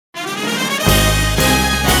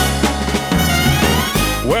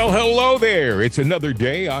there. It's another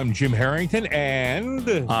day. I'm Jim Harrington, and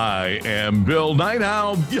I am Bill Knight.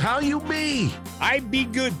 How you be? I be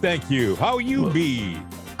good, thank you. How you be?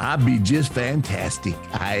 I be just fantastic.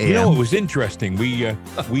 I am. You know, it was interesting. We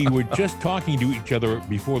were just talking to each other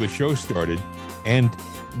before the show started, and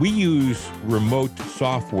we use remote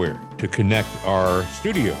software to connect our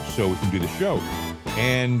studios so we can do the show.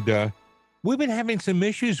 And we've been having some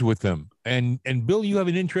issues with them. And Bill, you have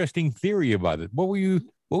an interesting theory about it. What were you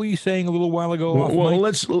saying a little while ago? Well,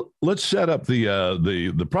 let's set up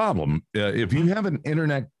the problem. If you have an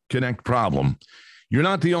internet connect problem, you're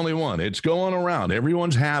not the only one. It's going around.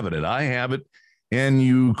 Everyone's having it. I have it. And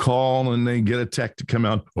you call and they get a tech to come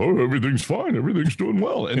out. Oh, everything's fine. Everything's doing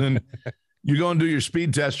well. And then you go and do your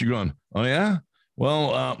speed test. You're going, oh, yeah?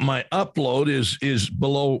 Well, my upload is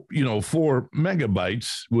below, 4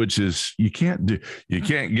 megabytes, which is you can't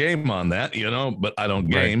game on that, but I don't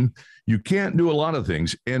game. Right. You can't do a lot of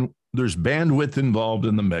things. And there's bandwidth involved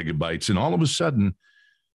in the megabytes. And all of a sudden,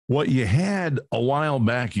 what you had a while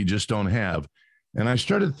back, you just don't have. And I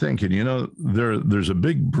started thinking, there's a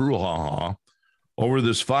big brouhaha over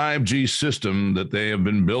this 5G system that they have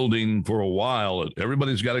been building for a while.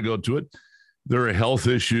 Everybody's got to go to it. There are health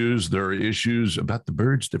issues. There are issues about the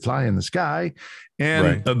birds that fly in the sky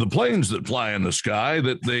and the planes that fly in the sky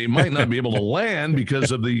that they might not be able to land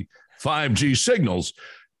because of the 5G signals.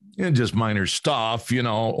 And just minor stuff,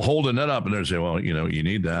 holding it up. And they're saying, well, you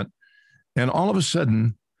need that. And all of a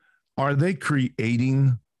sudden, are they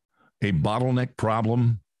creating a bottleneck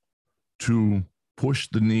problem to push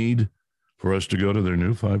the need for us to go to their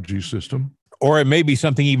new 5G system? Or it may be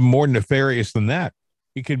something even more nefarious than that.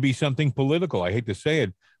 It could be something political. I hate to say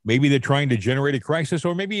it. Maybe they're trying to generate a crisis,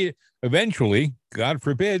 or maybe eventually, God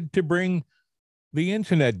forbid, to bring the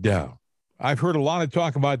internet down. I've heard a lot of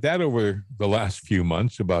talk about that over the last few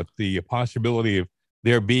months, about the possibility of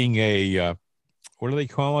there being a, what do they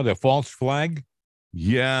call it, a false flag?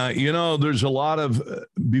 Yeah, there's a lot of,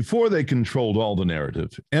 before they controlled all the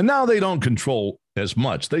narrative, and now they don't control as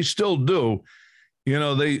much. They still do.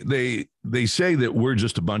 They say that we're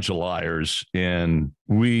just a bunch of liars and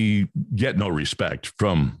we get no respect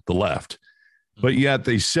from the left. But yet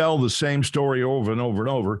they sell the same story over and over and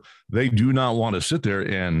over. They do not want to sit there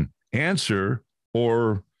and answer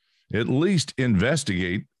or at least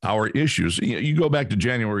investigate our issues. You go back to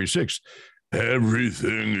January 6th.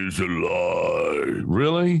 Everything is a lie.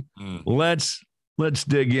 Really? Let's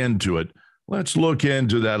dig into it. Let's look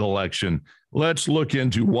into that election. Let's look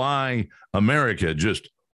into why America just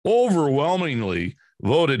overwhelmingly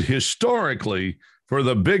voted historically for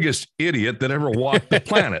the biggest idiot that ever walked the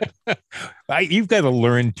planet. You've got to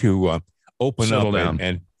learn to Settle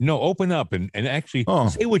down. Open up and actually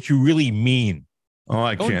say what you really mean. Oh,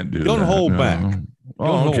 I can't do that. Don't hold back.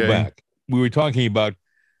 Don't hold back. We were talking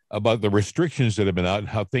about the restrictions that have been out,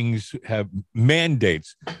 how things have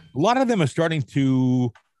mandates. A lot of them are starting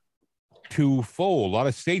to fold. A lot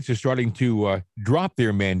of states are starting to drop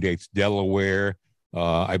their mandates. Delaware,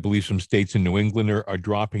 I believe some states in New England are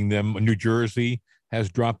dropping them. New Jersey has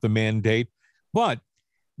dropped the mandate. But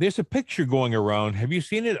there's a picture going around. Have you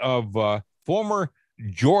seen it of former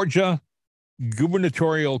Georgia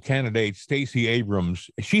gubernatorial candidate Stacey Abrams?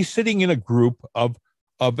 She's sitting in a group of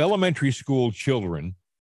elementary school children,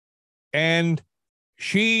 and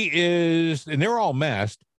they're all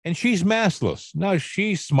masked, and she's maskless. Now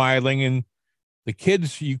she's smiling, and the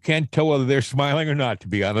kids, you can't tell whether they're smiling or not, to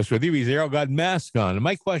be honest with you, because they all got masks on. And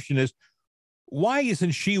my question is, why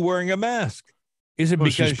isn't she wearing a mask? Is it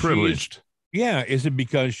because she's privileged? Is it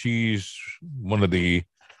because she's one of the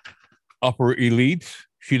upper elites?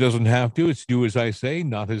 She doesn't have to. It's do as I say,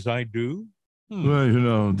 not as I do.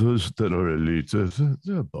 Well, those that are elite,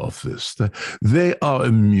 they're above this. They are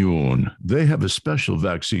immune. They have a special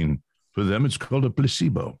vaccine for them. It's called a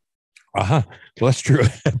placebo. Well, that's true.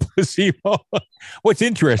 Placebo. What's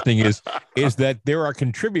interesting is that there are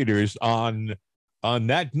contributors on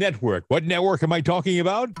that network. What network am I talking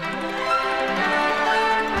about?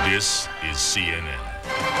 This is CNN.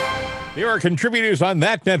 There are contributors on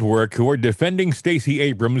that network who are defending Stacey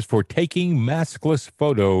Abrams for taking maskless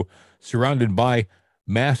photo surrounded by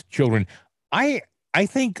masked children. I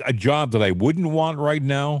think a job that I wouldn't want right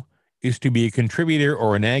now is to be a contributor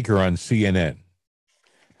or an anchor on CNN.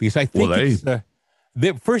 Because I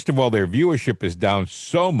think first of all, their viewership is down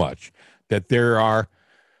so much that there are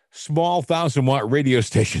small 1,000-watt radio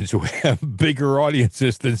stations who have bigger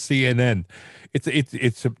audiences than CNN.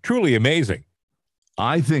 It's truly amazing.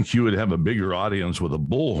 I think you would have a bigger audience with a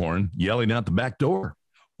bullhorn yelling out the back door.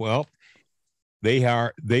 Well, they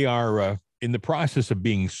are in the process of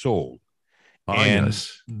being sold.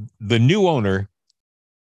 Yes. The new owner,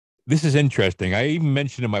 This is interesting. I even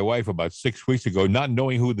mentioned to my wife about 6 weeks ago, not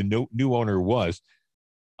knowing who the new owner was.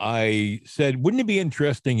 I said, wouldn't it be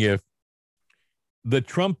interesting if the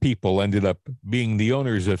Trump people ended up being the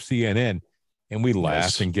owners of CNN? And we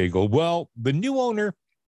laughed and giggled. Well, the new owner,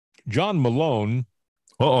 John Malone,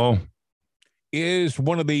 is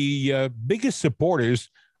one of the biggest supporters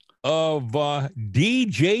of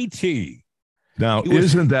DJT. Now,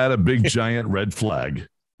 isn't that a big, giant red flag?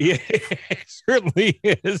 Yeah, it certainly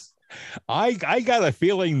is. I got a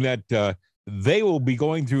feeling that they will be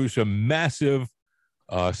going through some massive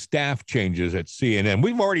staff changes at CNN.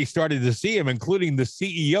 We've already started to see them, including the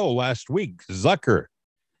CEO last week, Zucker,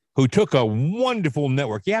 who took a wonderful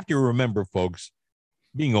network. You have to remember, folks,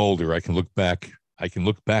 being older, I can look back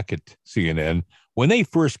at CNN. When they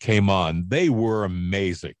first came on, they were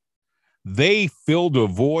amazing. They filled a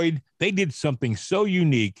void. They did something so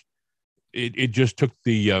unique. It just took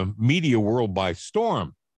the media world by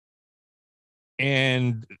storm.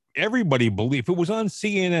 And everybody believed if it was on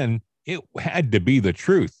CNN, it had to be the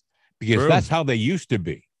truth because that's how they used to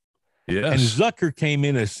be. Yes. And Zucker came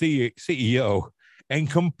in as CEO and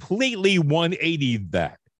completely 180'd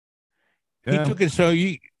that. Yeah. He took it so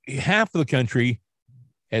half of the country,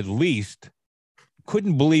 at least,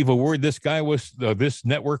 couldn't believe a word this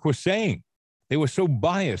network was saying. They were so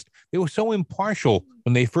biased. They were so impartial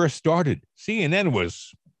when they first started.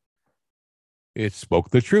 CNN it spoke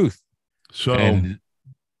the truth. So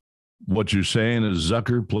what you're saying is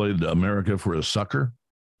Zucker played America for a sucker?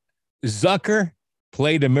 Zucker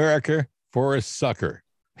played America for a sucker.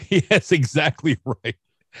 Yes, exactly right.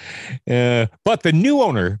 But the new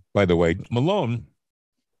owner, by the way, Malone,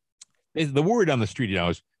 the word on the street now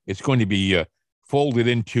is it's going to be folded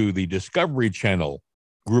into the Discovery Channel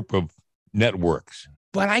group of networks.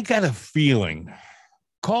 But I got a feeling,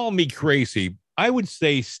 call me crazy, I would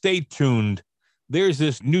say stay tuned. There's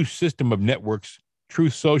this new system of networks,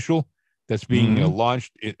 Truth Social, that's being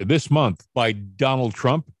launched this month by Donald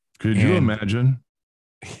Trump. Could you imagine?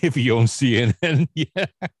 If he owns CNN, yeah.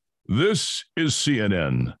 This is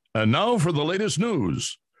CNN. And now for the latest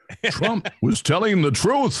news. Trump was telling the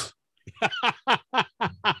truth.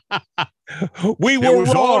 We were wrong. It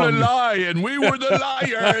was all a lie, and we were the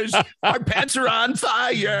liars. Our pants are on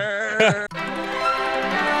fire.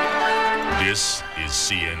 This is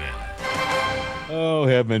CNN. Oh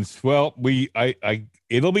heavens! Well,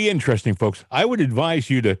 it'll be interesting, folks. I would advise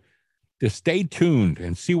you to stay tuned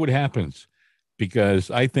and see what happens,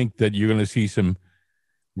 because I think that you're going to see some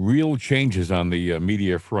real changes on the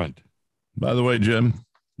media front. By the way, Jim,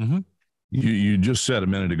 you just said a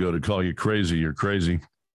minute ago to call you crazy. You're crazy.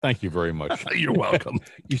 Thank you very much. You're welcome.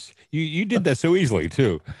 You did that so easily,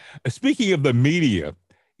 too. Speaking of the media,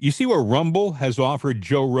 you see where Rumble has offered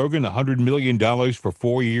Joe Rogan $100 million for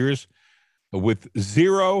 4 years with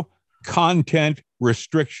zero content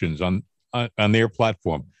restrictions on their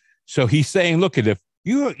platform. So he's saying, look, if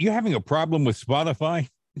you're having a problem with Spotify,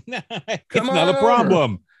 it's not a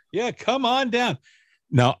problem. Yeah, come on down.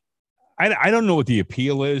 Now, I don't know what the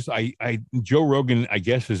appeal is. Joe Rogan, I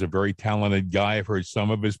guess, is a very talented guy. I've heard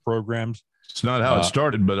some of his programs. It's not how it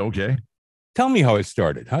started, but okay. Tell me how it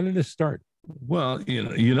started. How did it start? Well,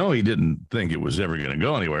 you know, he didn't think it was ever going to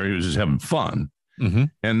go anywhere. He was just having fun. Mm-hmm.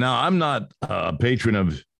 And now I'm not a patron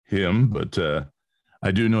of him, but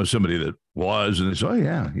I do know somebody that was, and they said, oh,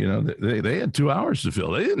 yeah, you know, they had 2 hours to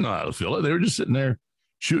fill. They didn't know how to fill it. They were just sitting there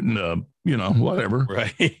shooting, whatever.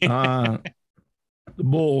 Right. The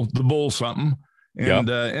bull something. And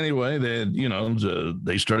anyway,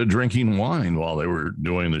 they started drinking wine while they were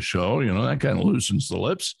doing the show. You know, that kind of loosens the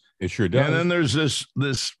lips. It sure does. And then there's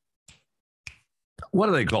this what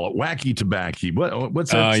do they call it? Wacky tobacco.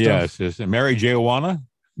 What's that stuff? Yes, Mary Joanna.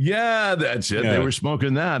 Yeah, that's it. Yeah. They were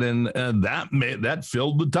smoking that, and that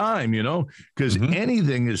filled the time, because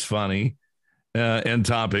anything is funny and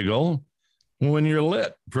topical when you're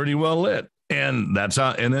lit, pretty well lit. And that's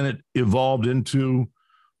how, and then it evolved into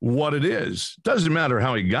what it is. Doesn't matter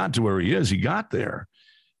how he got to where he is, he got there.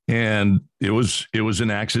 And it was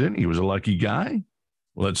an accident. He was a lucky guy,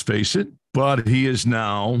 let's face it. But he is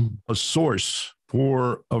now a source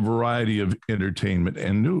for a variety of entertainment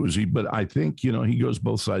and news. But I think, he goes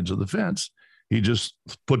both sides of the fence. He just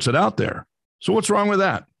puts it out there. So what's wrong with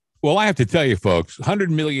that? Well, I have to tell you, folks, $100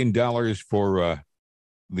 million for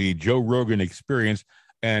the Joe Rogan experience.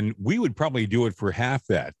 And we would probably do it for half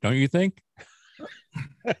that, don't you think?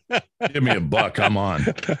 Give me a buck. I'm on.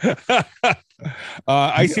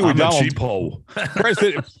 I see where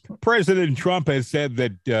President Trump has said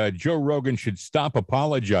that Joe Rogan should stop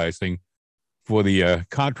apologizing for the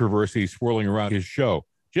controversy swirling around his show.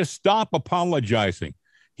 Just stop apologizing.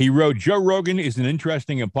 He wrote, Joe Rogan is an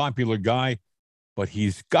interesting and popular guy, but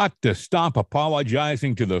he's got to stop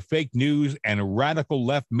apologizing to the fake news and radical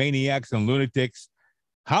left maniacs and lunatics.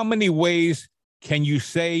 How many ways can you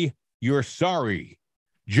say you're sorry?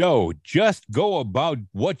 Joe, just go about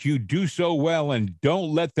what you do so well and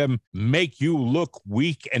don't let them make you look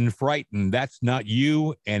weak and frightened. That's not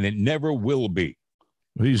you, and it never will be.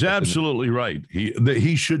 He's absolutely right.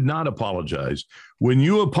 He should not apologize. When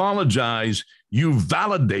you apologize, you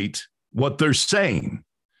validate what they're saying.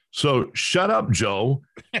 So shut up, Joe.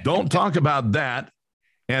 Don't talk about that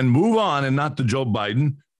and move on, and not to Joe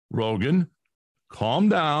Biden. Rogan, calm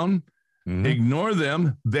down. Mm-hmm. Ignore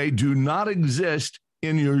them. They do not exist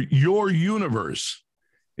in your universe.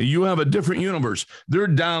 You have a different universe. They're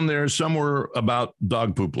down there somewhere about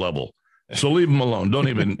dog poop level. So leave them alone. Don't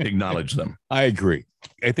even acknowledge them. I agree.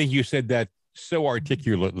 I think you said that so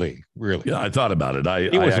articulately, really. Yeah, I thought about it. I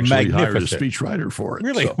actually hired a speechwriter for it.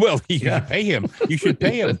 Really? So. Well, you should pay him. You should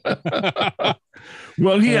pay him.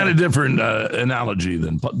 Well, he had a different analogy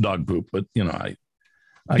than dog poop, but, I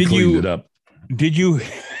cleaned it up. Did you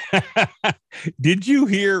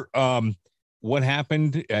hear what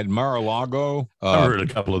happened at Mar-A-Lago? I heard a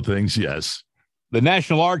couple of things, yes. The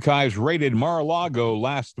National Archives raided Mar-A-Lago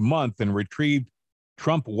last month and retrieved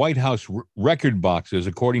Trump White House record boxes,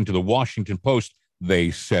 according to the Washington Post, they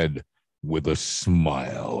said with a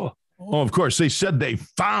smile. Oh, of course. They said they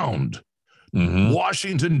found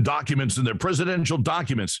Washington documents in their presidential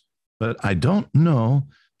documents. But I don't know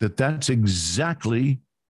that that's exactly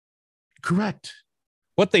correct.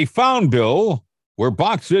 What they found, Bill, were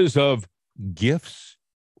boxes of gifts,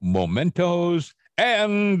 mementos,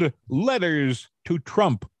 and letters to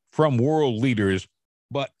Trump from world leaders,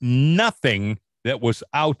 but nothing that was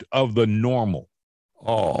out of the normal.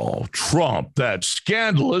 Oh, Trump, that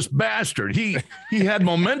scandalous bastard. He had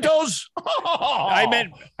mementos? Oh. I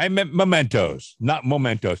meant mementos, not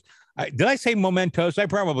mementos. Did I say mementos? I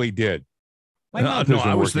probably did. No,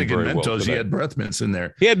 I was thinking Mentos. Well, he had breath mints in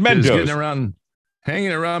there. He had Mentos.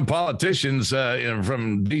 Hanging around politicians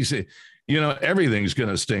from D.C. Everything's going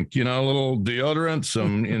to stink. A little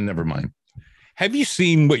deodorant, never mind. Have you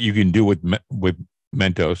seen what you can do with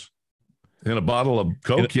Mentos? In a bottle of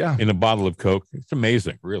Coke, In a bottle of Coke. It's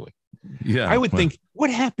amazing, really. Yeah. I would think, what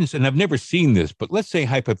happens, and I've never seen this, but let's say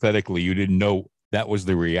hypothetically you didn't know that was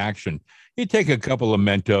the reaction. You take a couple of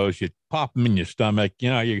Mentos, you pop them in your stomach,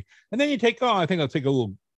 and then you take, I think I'll take a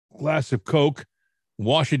little glass of Coke,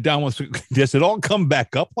 wash it down with, does it all come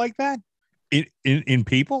back up like that in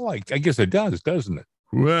people? I guess it does, doesn't it?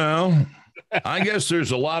 Well, I guess there's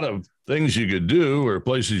a lot of things you could do or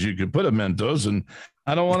places you could put a Mentos, and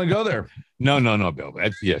I don't want to go there. No, Bill.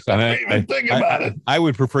 That's yes. I didn't even think about it. I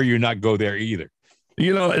would prefer you not go there either.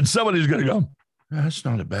 And somebody's going to go, that's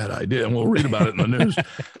not a bad idea. And we'll read about it in the news.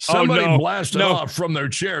 Somebody blasted off from their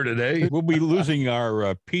chair today. We'll be losing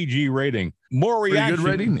our PG rating. More reaction.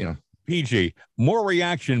 Pretty good rating? Yeah. PG. More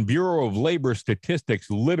reaction. Bureau of Labor Statistics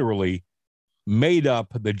literally made up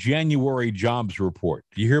the January jobs report.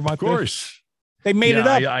 Do you hear about this? Of course. They made it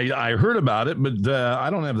up. I heard about it, but I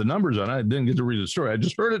don't have the numbers on it. I didn't get to read the story. I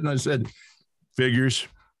just heard it and I said, figures.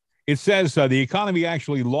 It says the economy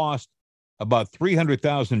actually lost about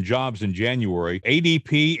 300,000 jobs in January.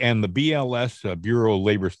 ADP and the BLS, Bureau of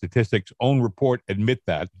Labor Statistics, own report admit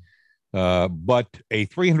that. But a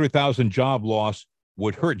 300,000 job loss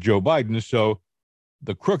would hurt Joe Biden. So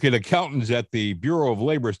the crooked accountants at the Bureau of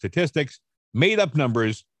Labor Statistics made up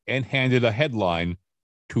numbers and handed a headline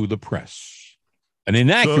to the press. An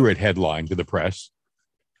inaccurate headline to the press,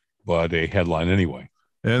 but a headline anyway.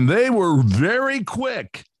 And they were very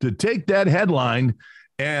quick to take that headline.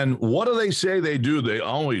 And what do they say they do? They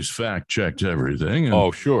always fact check everything.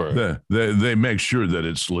 And sure. They make sure that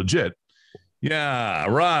it's legit. Yeah,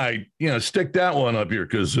 right. Stick that one up your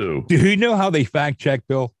kazoo. Do you know how they fact check,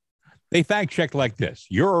 Bill? They fact check like this.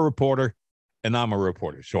 You're a reporter and I'm a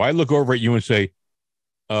reporter. So I look over at you and say,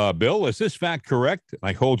 Bill, is this fact correct?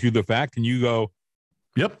 I hold you the fact and you go,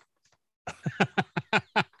 yep.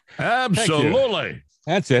 Absolutely.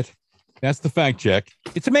 That's it. That's the fact check.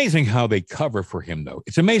 It's amazing how they cover for him, though.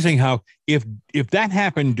 It's amazing how if that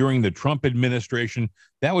happened during the Trump administration,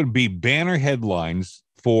 that would be banner headlines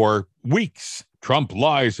for weeks. Trump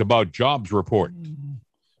lies about jobs report.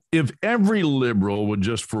 If every liberal would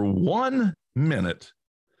just for 1 minute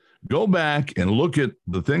go back and look at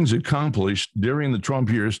the things accomplished during the Trump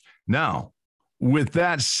years. Now, with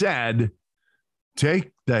that said,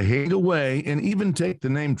 take the hate away and even take the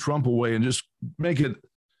name Trump away and just make it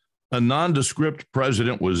a nondescript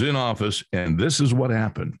president was in office and this is what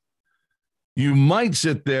happened. you might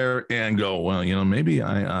sit there and go, well, maybe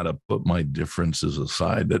I ought to put my differences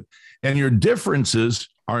aside. And your differences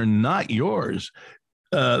are not yours.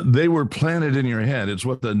 They were planted in your head. It's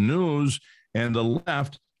what the news and the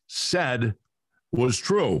left said was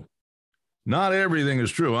true. Not everything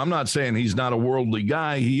is true. I'm not saying he's not a worldly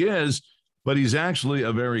guy. He is, but he's actually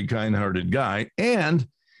a very kind-hearted guy. And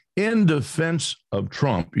in defense of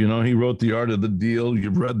Trump, he wrote The Art of the Deal.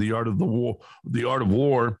 You've read The Art of the War, The Art of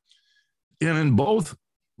War. And in both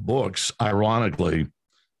books, ironically,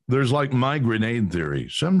 there's like my grenade theory.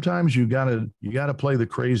 Sometimes you gotta play the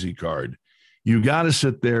crazy card. You gotta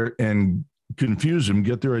sit there and confuse them,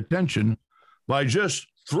 get their attention by just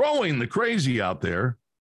throwing the crazy out there.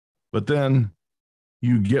 But then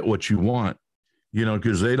you get what you want,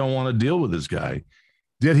 because they don't want to deal with this guy.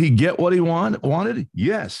 Did he get what he wanted?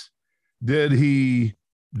 Yes. Did he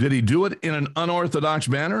do it in an unorthodox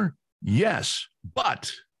manner? Yes.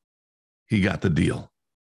 But he got the deal.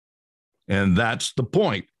 And that's the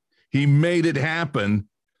point. He made it happen.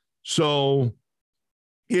 So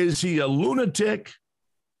is he a lunatic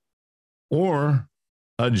or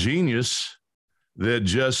a genius that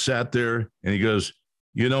just sat there and he goes,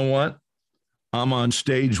 you know what? I'm on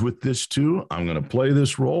stage with this too. I'm going to play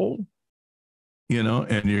this role,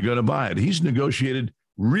 and you're going to buy it. He's negotiated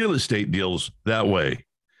real estate deals that way.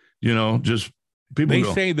 Just people. They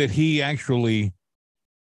say that he actually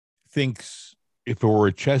thinks if it were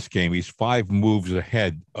a chess game, he's 5 moves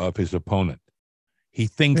ahead of his opponent. He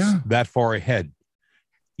thinks that far ahead.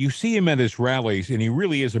 You see him at his rallies, and he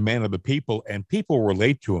really is a man of the people, and people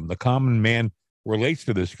relate to him. The common man relates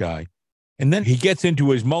to this guy. And then he gets into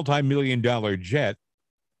his multi-million-dollar jet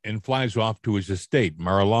and flies off to his estate,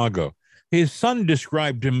 Mar-A-Lago. His son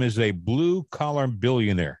described him as a blue-collar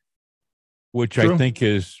billionaire, which True. I think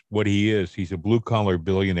is what he is. He's a blue-collar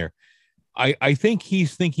billionaire. I think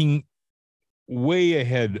he's thinking way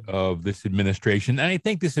ahead of this administration. And I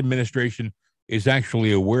think this administration is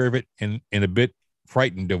actually aware of it and a bit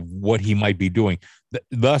frightened of what he might be doing.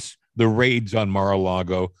 Thus, the raids on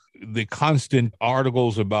Mar-A-Lago, the constant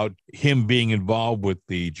articles about him being involved with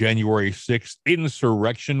the January 6th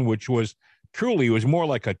insurrection, which was more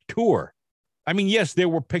like a tour. I mean, yes, there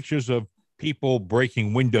were pictures of people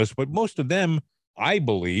breaking windows, but most of them, I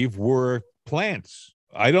believe, were plants.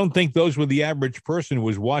 I don't think those were the average person who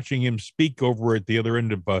was watching him speak over at the other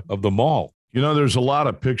end of the mall. There's a lot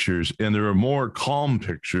of pictures, and there are more calm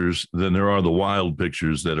pictures than there are the wild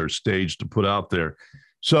pictures that are staged to put out there.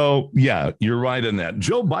 So, yeah, you're right in that.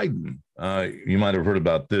 Joe Biden, you might have heard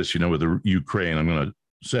about this, with the Ukraine. I'm going to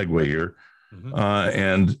segue here. Mm-hmm.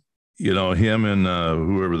 And, him and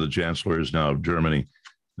whoever the chancellor is now of Germany,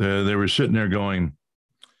 they were sitting there going,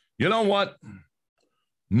 you know what?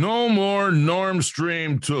 No more Nord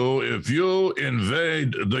Stream 2 if you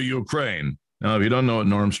invade the Ukraine. Now, if you don't know what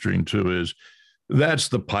Nord Stream 2 is, that's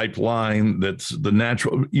the pipeline. That's the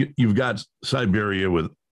natural. You've got Siberia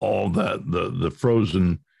with all the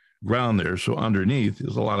frozen ground there. So underneath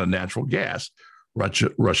is a lot of natural gas. Russia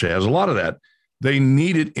has a lot of that. They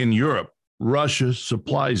need it in Europe. Russia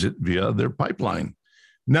supplies it via their pipeline.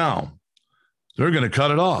 Now, they're going to cut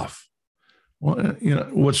it off. Well,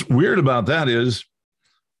 what's weird about that is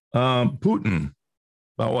Putin,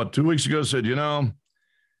 about 2 weeks ago, said,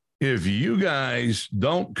 if you guys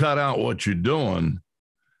don't cut out what you're doing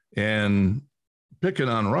and picking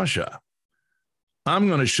on Russia, I'm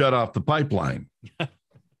going to shut off the pipeline.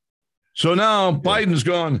 So now Biden's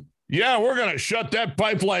going, we're going to shut that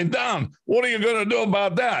pipeline down. What are you going to do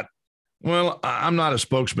about that? Well, I'm not a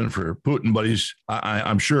spokesman for Putin, but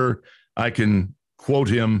I'm sure I can quote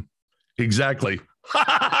him exactly.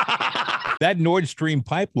 That Nord Stream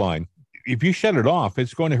pipeline, if you shut it off,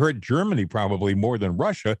 it's going to hurt Germany probably more than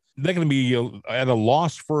Russia. They're going to be at a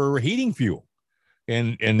loss for heating fuel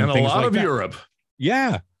and a lot of Europe.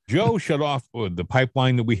 Yeah. Joe shut off the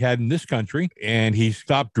pipeline that we had in this country, and he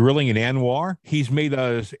stopped drilling in Anwar. He's made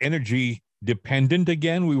us energy dependent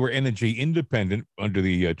again. We were energy independent under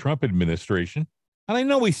the Trump administration. And I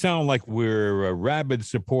know we sound like we're rabid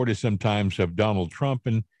supporters sometimes of Donald Trump,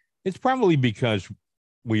 and it's probably because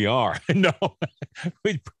we are. No,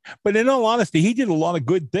 but in all honesty, he did a lot of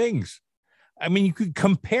good things. I mean, you could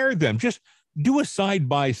compare them. Just do a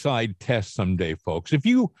side-by-side test someday, folks. If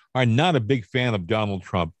you are not a big fan of Donald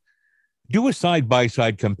Trump, do a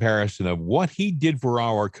side-by-side comparison of what he did for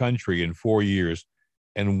our country in 4 years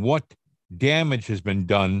and what damage has been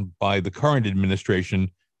done by the current administration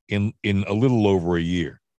in a little over a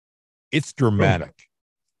year. It's dramatic.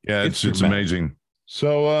 Yeah, it's amazing.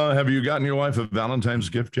 So have you gotten your wife a Valentine's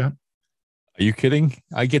gift yet? Are you kidding?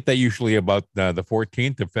 I get that usually about the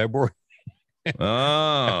 14th of February. Oh,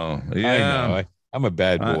 I yeah. know. I'm a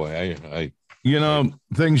bad boy.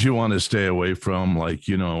 Things you want to stay away from, like,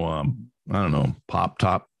 I don't know, pop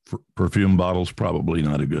top perfume bottles, probably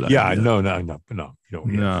not a good idea. No. You don't.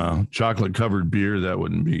 No, chocolate covered beer, that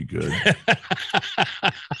wouldn't be good.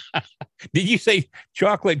 Did you say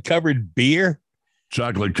chocolate covered beer?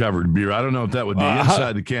 Chocolate covered beer. I don't know if that would be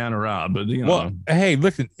inside the can or out, but Well, hey,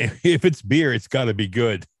 listen, if it's beer, it's got to be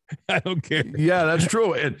good. I don't care. Yeah, that's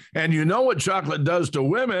true. And you know what chocolate does to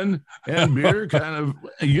women, and beer kind of,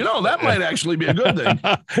 that might actually be a good thing.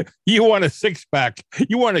 You want a 6-pack.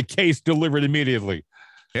 You want a case delivered immediately.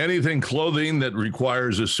 Anything clothing that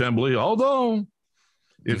requires assembly, although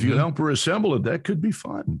if you help her assemble it, that could be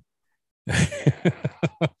fun.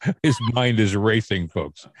 His mind is racing,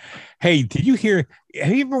 folks. Hey, did you hear?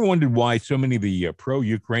 Have you ever wondered why so many of the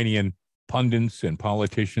pro-Ukrainian pundits and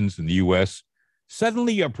politicians in the U.S.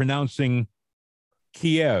 suddenly are pronouncing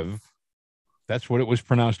Kiev? That's what it was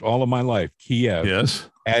pronounced all of my life, Kiev. Yes.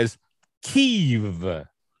 As Keeve.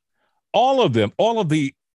 All of them, all of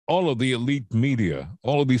the elite media,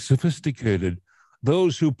 all of the sophisticated,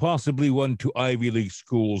 those who possibly went to Ivy League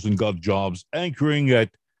schools and got jobs anchoring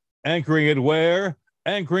at where?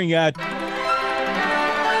 Anchoring at.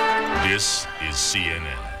 This is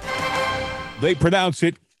CNN. They pronounce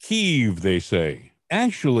it Keeve, they say.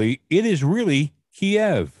 Actually, it is really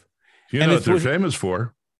Kiev. You know what they're famous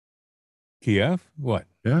for? Kiev? What?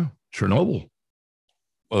 Yeah, Chernobyl.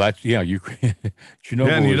 Well, that's,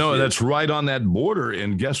 Chernobyl. And that's right on that border.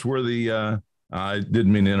 And guess where I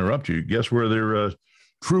didn't mean to interrupt you. Guess where their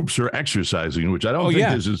troops are exercising, which I don't think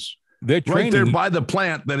is they're training right there by the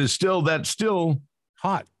plant that's still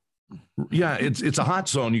hot. Yeah, it's a hot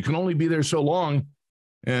zone. You can only be there so long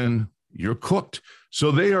and you're cooked.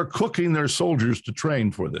 So they are cooking their soldiers to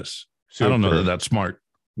train for this. Super. I don't know that that's smart.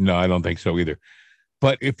 No, I don't think so either.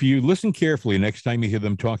 But if you listen carefully next time you hear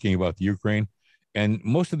them talking about the Ukraine, and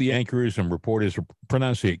most of the anchors and reporters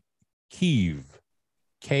pronounce it Keeve,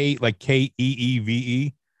 like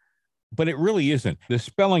Keeve, but it really isn't. The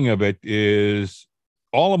spelling of it is,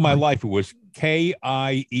 all of my life, it was Kiev.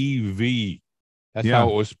 That's how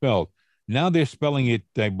it was spelled. Now they're spelling it,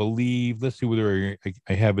 I believe, let's see whether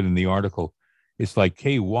I have it in the article. It's like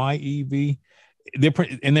Kyev. They're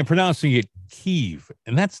pronouncing it Keeve,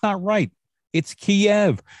 and that's not right. It's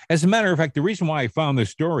Kiev. As a matter of fact, the reason why I found this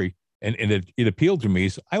story and it appealed to me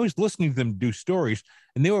is I was listening to them do stories,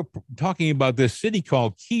 and they were talking about this city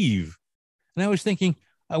called Keeve. And I was thinking,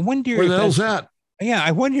 I wonder where the hell's that? Yeah, I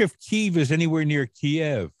wonder if Keeve is anywhere near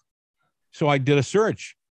Kiev. So I did a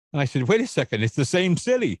search, and I said, wait a second, it's the same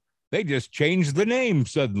city. They just changed the name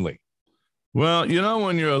suddenly. Well,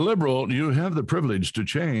 when you're a liberal, you have the privilege to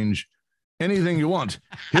change anything you want.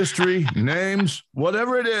 History, names,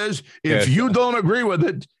 whatever it is. If you don't agree with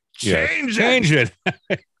it, change it.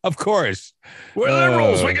 Of course. We're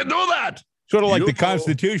liberals. We can do that. Sort of like the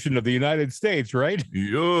Constitution of the United States, right?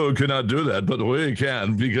 You cannot do that, but we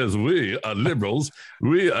can, because we are liberals.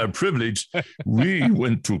 We are privileged. We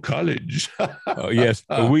went to college. Oh, yes,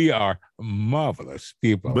 we are marvelous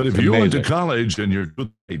people. But if you went to college and you're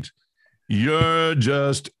good, you're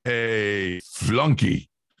just a flunky.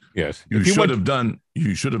 Yes, you should have done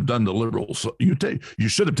the liberals. You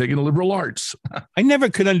should have taken the liberal arts. I never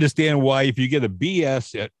could understand why, if you get a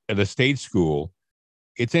BS at a state school,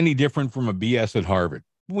 it's any different from a BS at Harvard.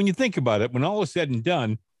 When you think about it, when all is said and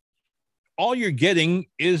done, all you're getting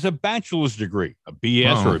is a bachelor's degree, a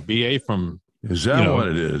BS or a BA from. Is that what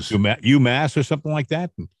it is? UMass or something like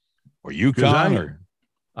that, or UConn.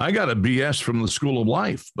 I got a BS from the School of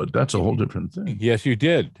Life, but that's a whole different thing. Yes, you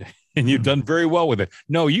did. And you've done very well with it.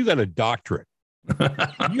 No, you got a doctorate. You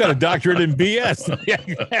got a doctorate in BS.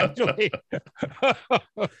 Actually.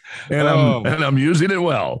 And I'm using it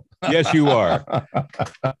well. Yes, you are.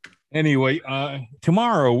 Anyway,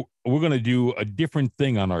 tomorrow we're going to do a different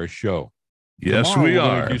thing on our show. Yes, tomorrow we we're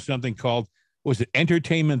are. Going to do something called, was it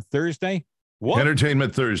Entertainment Thursday? What?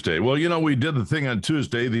 Entertainment Thursday. Well, we did the thing on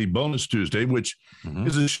Tuesday, the bonus Tuesday, which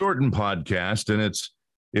is a shortened podcast, and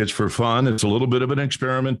it's for fun. It's a little bit of an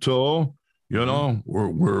experimental. We're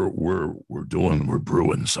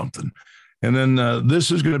brewing something, and then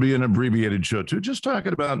this is going to be an abbreviated show too, just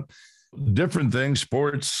talking about different things,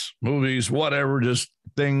 sports, movies, whatever, just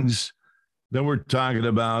things that we're talking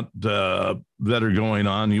about that are going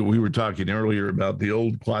on. We were talking earlier about the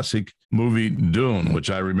old classic movie Dune, which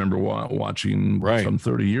I remember watching some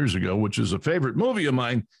 30 years ago, which is a favorite movie of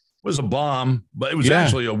mine. It was a bomb, but it was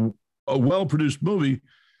actually a well-produced movie,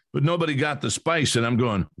 but nobody got the spice. And I'm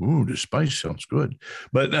going, ooh, the spice sounds good.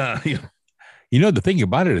 But, the thing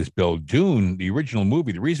about it is, Bill, Dune, the original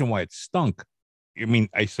movie, the reason why it stunk,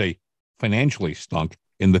 I say financially stunk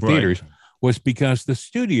in the theaters was because the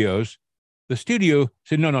studio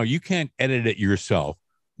said, no, you can't edit it yourself.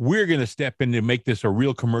 We're going to step in to make this a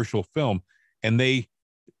real commercial film. And they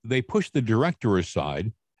pushed the director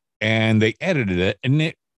aside and they edited it, and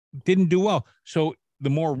it didn't do well. So the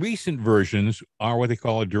more recent versions are what they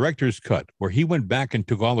call a director's cut, where he went back and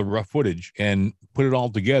took all the rough footage and put it all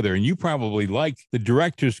together. And you probably like the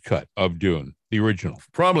director's cut of Dune, the original.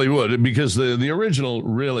 Probably would, because the original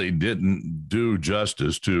really didn't do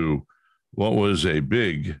justice to what was a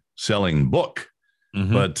big selling book.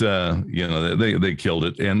 Mm-hmm. But, they killed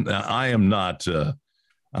it. And I'm not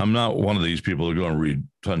one of these people who go and read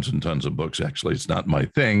tons and tons of books. Actually, it's not my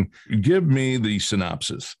thing. Give me the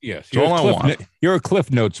synopsis. Yes. That's all I want. You're a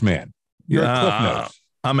Cliff Notes man. You're a Cliff Notes.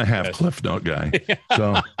 I'm a half Cliff Note guy.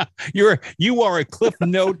 So you are a Cliff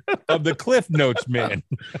Note of the Cliff Notes man.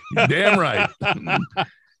 Damn right.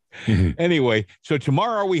 Anyway, so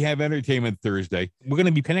tomorrow we have Entertainment Thursday. We're going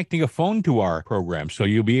to be connecting a phone to our program, so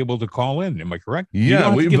you'll be able to call in. Am I correct?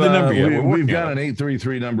 Yeah, we've got an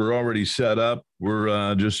 833 number already set up.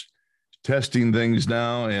 We're just testing things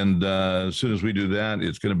now, and as soon as we do that,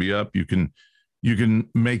 it's going to be up. You can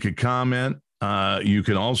make a comment. You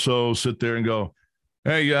can also sit there and go,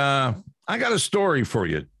 hey, I got a story for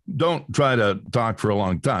you. Don't try to talk for a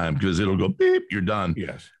long time because it'll go beep, you're done.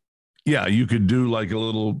 Yes. Yeah, you could do like a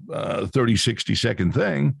little 30, 60-second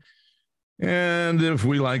thing. And if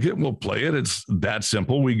we like it, we'll play it. It's that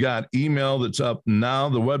simple. We got email that's up now.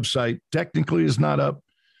 The website technically is not up,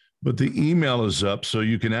 but the email is up. So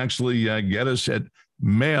you can actually get us at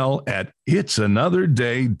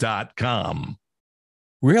mail@itsanotherday.com.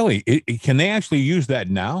 Really? Can they actually use that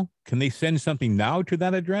now? Can they send something now to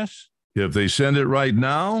that address? If they send it right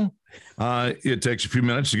now, it takes a few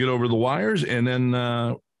minutes to get over the wires. And then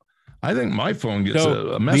I think my phone gets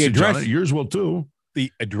a message on it. Yours will too.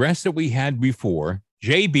 The address that we had before,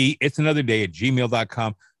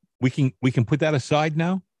 jbitsanotherday@gmail.com. We can put that aside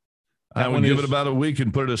now. I would give it about a week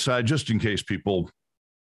and put it aside just in case people,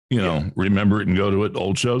 remember it and go to it,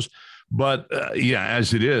 old shows. But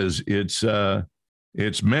as it is, it's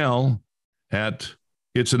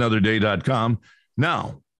mail@itsanotherday.com.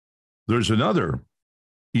 Now, there's another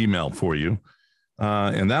email for you.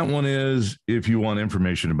 And that one is if you want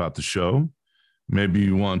information about the show, maybe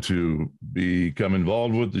you want to become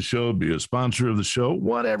involved with the show, be a sponsor of the show,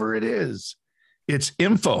 whatever it is, it's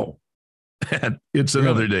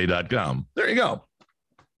info@itsanotherday.com. There you go.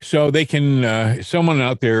 So they can, someone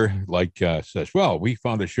out there says, well, we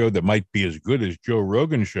found a show that might be as good as Joe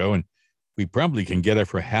Rogan's show, and we probably can get it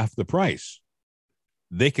for half the price.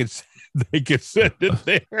 They could send it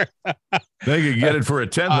there. They could get it for a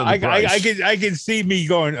tenth of the price. I can see me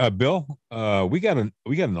going, Bill, we got an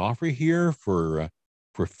offer here for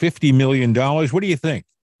 $50 million. What do you think?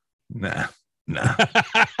 Nah.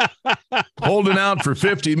 Holding out for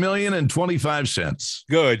 $50 million and 25 cents.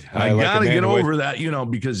 Good. I got to get over that,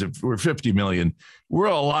 because if we're $50 million, we're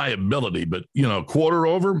a liability, but quarter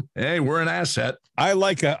over, hey, we're an asset. I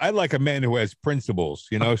like a man who has principles,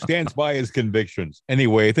 stands by his convictions.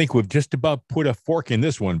 Anyway, I think we've just about put a fork in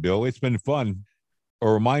this one, Bill. It's been fun. A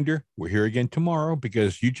reminder, we're here again tomorrow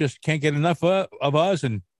because you just can't get enough of us,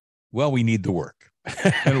 and we need the work.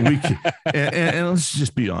 And and let's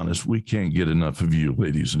just be honest, we can't get enough of you,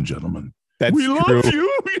 ladies and gentlemen. We love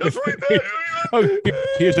you. Yes, we do.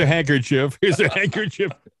 Here's a handkerchief.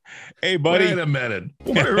 Hey, buddy. Wait a minute.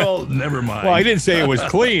 Never mind. Well, I didn't say it was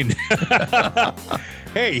clean.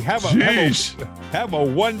 Hey, have a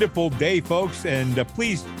wonderful day, folks, and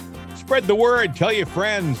please spread the word. Tell your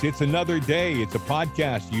friends. It's another day. It's a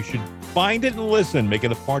podcast. You should find it and listen. Make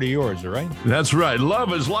it a part of yours, all right? That's right.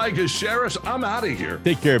 Love us, like us, share us. I'm out of here.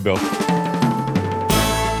 Take care, Bill.